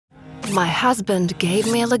My husband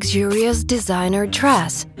gave me a luxurious designer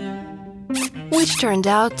dress, which turned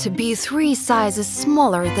out to be 3 sizes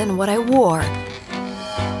smaller than what I wore.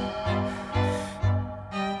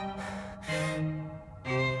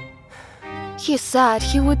 He said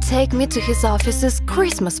he would take me to his office's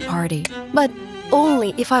Christmas party, but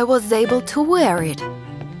only if I was able to wear it.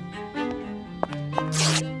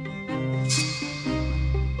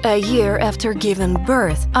 A year after giving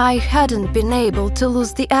birth, I hadn't been able to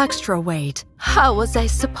lose the extra weight. How was I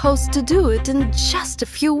supposed to do it in just a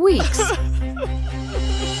few weeks?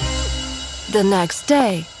 The next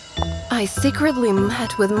day, I secretly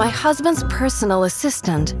met with my husband's personal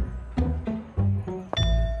assistant.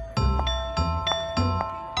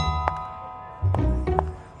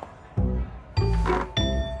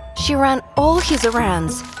 She ran all his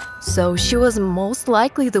errands, so she was most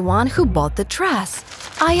likely the one who bought the dress.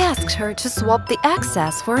 I asked her to swap the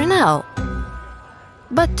XS for an L,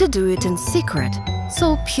 but to do it in secret,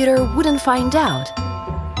 so Peter wouldn't find out.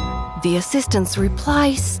 The assistant's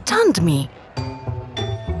reply stunned me.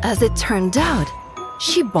 As it turned out,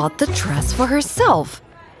 she bought the dress for herself.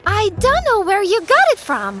 I don't know where you got it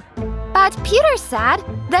from, but Peter said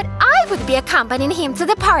that I would be accompanying him to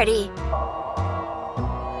the party.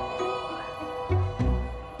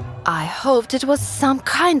 I hoped it was some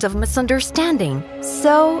kind of misunderstanding,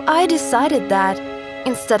 so I decided that,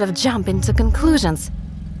 instead of jumping to conclusions,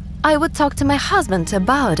 I would talk to my husband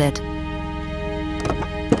about it.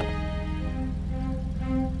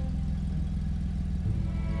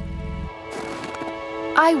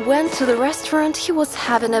 I went to the restaurant he was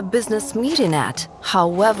having a business meeting at.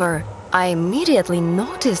 However, I immediately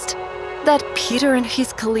noticed that Peter and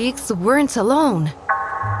his colleagues weren't alone.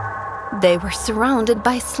 They were surrounded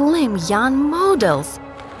by slim young models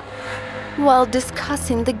while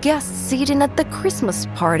discussing the guests seating at the Christmas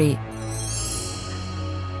party.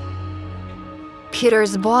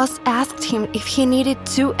 Peter's boss asked him if he needed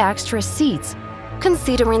 2 extra seats,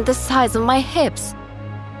 considering the size of my hips.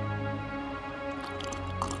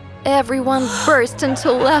 Everyone burst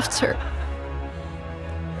into laughter.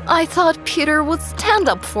 I thought Peter would stand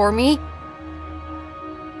up for me,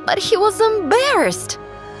 but he was embarrassed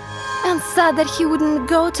and said that he wouldn't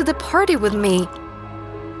go to the party with me.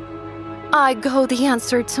 I got the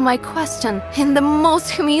answer to my question in the most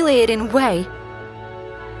humiliating way.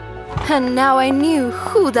 And now I knew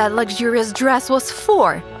who that luxurious dress was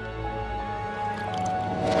for.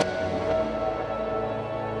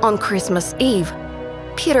 On Christmas Eve,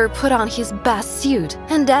 Peter put on his best suit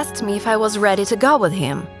and asked me if I was ready to go with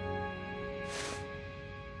him.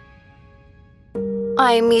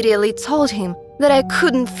 I immediately told him that I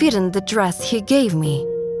couldn't fit in the dress he gave me.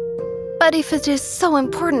 But if it is so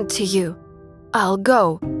important to you, I'll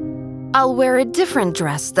go. I'll wear a different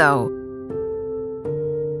dress, though.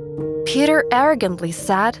 Peter arrogantly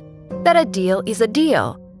said that a deal is a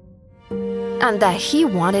deal, and that he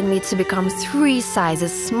wanted me to become 3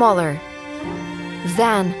 sizes smaller.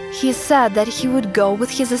 Then he said that he would go with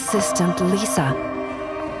his assistant, Lisa.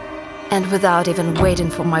 And without even waiting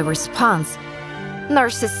for my response,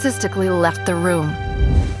 narcissistically left the room.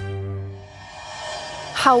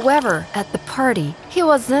 However, at the party, he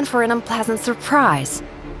was in for an unpleasant surprise.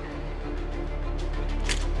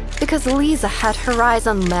 Because Lisa had her eyes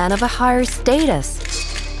on men of a higher status.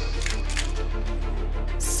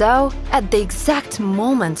 So, at the exact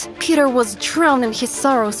moment, Peter was drowned in his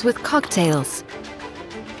sorrows with cocktails.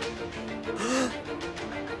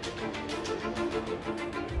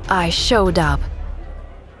 I showed up.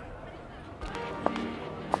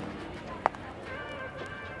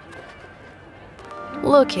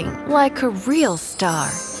 Looking like a real star.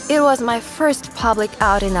 It was my first public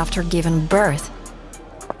outing after giving birth.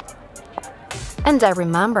 And I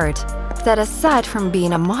remembered that aside from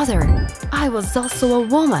being a mother, I was also a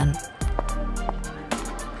woman.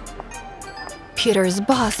 Peter's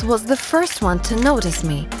boss was the first one to notice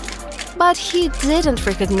me, but he didn't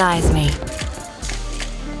recognize me.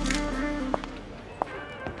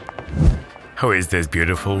 Who is this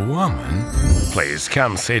beautiful woman? Please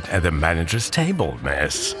come sit at the manager's table,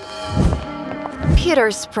 miss.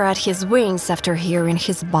 Peter spread his wings after hearing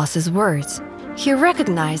his boss's words. He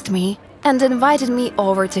recognized me and invited me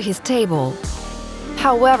over to his table.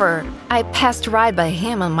 However, I passed right by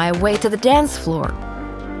him on my way to the dance floor.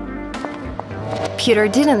 Peter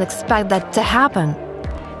didn't expect that to happen.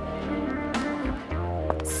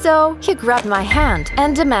 So he grabbed my hand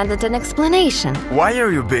and demanded an explanation. Why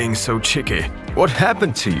are you being so cheeky? What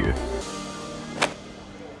happened to you?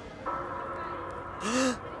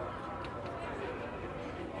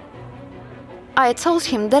 I told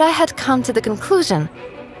him that I had come to the conclusion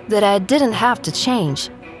that I didn't have to change.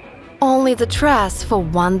 only the dress for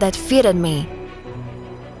one that fitted me,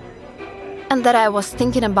 and that I was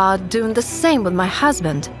thinking about doing the same with my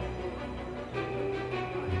husband.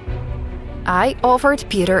 I offered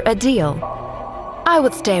Peter a deal. I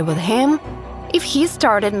would stay with him if he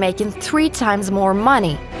started making 3 times more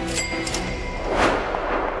money.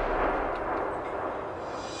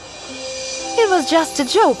 It was just a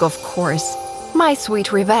joke, of course, my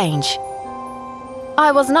sweet revenge.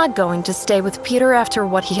 I was not going to stay with Peter after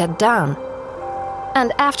what he had done.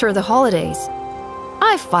 And after the holidays,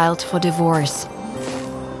 I filed for divorce.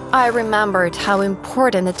 I remembered how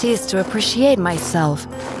important it is to appreciate myself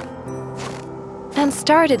and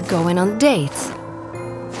started going on dates.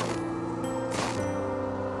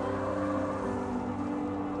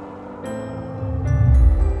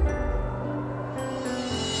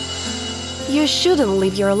 You shouldn't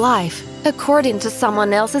live your life according to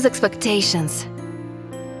someone else's expectations.